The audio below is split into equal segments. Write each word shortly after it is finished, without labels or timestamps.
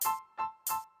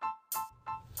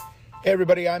Hey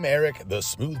everybody, I'm Eric, the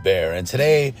Smooth Bear, and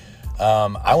today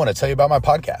I want to tell you about my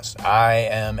podcast. I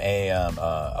am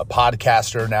a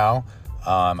podcaster now.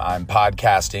 I'm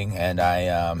podcasting, and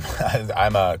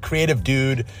I'm a creative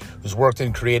dude who's worked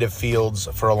in creative fields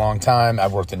for a long time.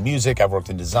 I've worked in music, I've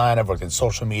worked in design, I've worked in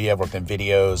social media, I've worked in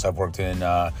videos, I've worked in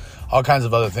all kinds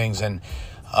of other things, and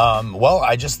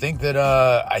I just think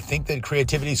that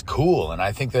creativity is cool, and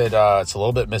I think that it's a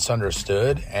little bit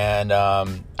misunderstood, and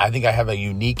I think I have a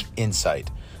unique insight.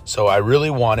 So I really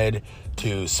wanted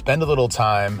to spend a little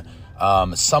time.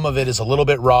 Some of it is a little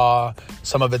bit raw.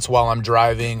 Some of it's while I'm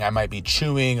driving. I might be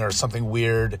chewing or something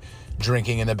weird,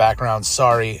 drinking in the background.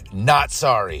 Sorry, not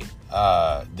sorry.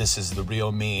 This is the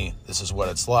real me. This is what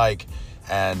it's like,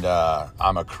 and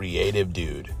I'm a creative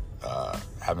dude,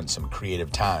 having some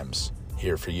creative times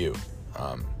here for you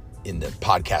in the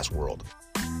podcast world.